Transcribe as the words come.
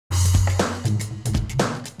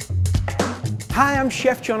Hi, I'm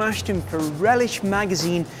Chef John Ashton for Relish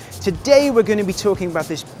Magazine. Today we're going to be talking about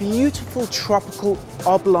this beautiful tropical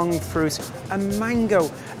oblong fruit, a mango,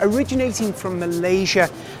 originating from Malaysia.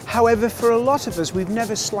 However, for a lot of us, we've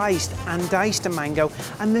never sliced and diced a mango,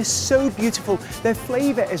 and they're so beautiful. Their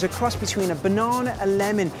flavour is a cross between a banana, a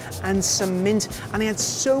lemon, and some mint, and they add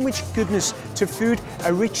so much goodness to food,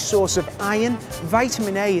 a rich source of iron,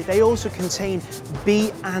 vitamin A. They also contain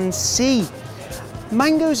B and C.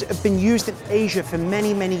 Mangoes have been used in Asia for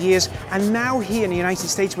many, many years, and now here in the United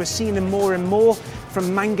States we're seeing them more and more,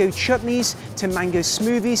 from mango chutneys to mango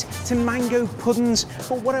smoothies to mango puddings.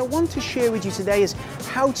 But what I want to share with you today is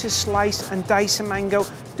how to slice and dice a mango.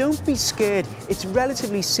 Don't be scared, it's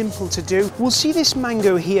relatively simple to do. We'll see this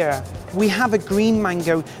mango here. We have a green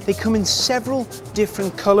mango. They come in several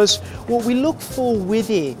different colours. What we look for with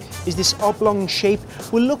it is this oblong shape.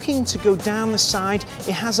 We're looking to go down the side.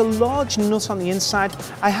 It has a large nut on the inside.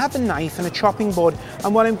 I have a knife and a chopping board,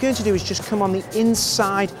 and what I'm going to do is just come on the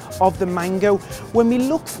inside of the mango. When we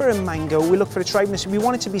look for a mango, we look for its ripeness. We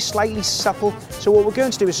want it to be slightly supple. So what we're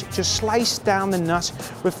going to do is just slice down the nut.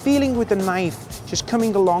 We're feeling with the knife, just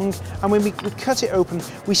coming along, and when we cut it open,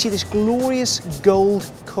 we see this glorious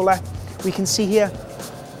gold colour. We can see here,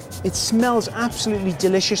 it smells absolutely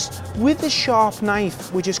delicious. With the sharp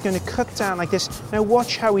knife, we're just going to cut down like this. Now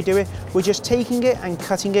watch how we do it. We're just taking it and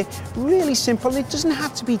cutting it. Really simple. It doesn't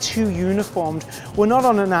have to be too uniformed. We're not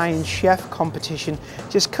on an Iron Chef competition.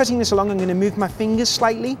 Just cutting this along. I'm going to move my fingers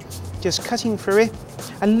slightly, just cutting through it.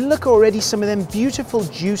 And look, already some of them beautiful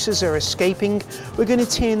juices are escaping. We're going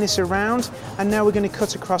to turn this around, and now we're going to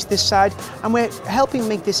cut across this side, and we're helping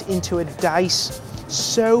make this into a dice.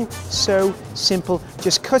 So simple,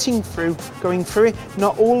 just cutting through, going through it,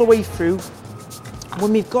 not all the way through.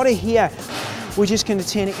 When we've got it here, we're just going to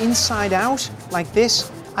turn it inside out like this,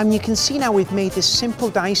 and you can see now we've made this simple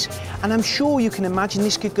dice, and I'm sure you can imagine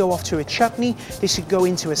this could go off to a chutney, this could go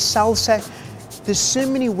into a salsa. There's so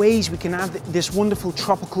many ways we can add this wonderful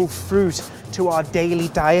tropical fruit to our daily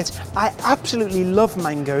diet. I absolutely love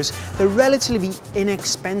mangoes. They're relatively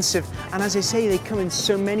inexpensive, and as I say, they come in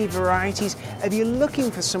so many varieties. If you're looking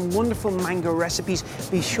for some wonderful mango recipes,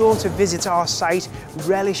 be sure to visit our site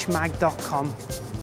relishmag.com.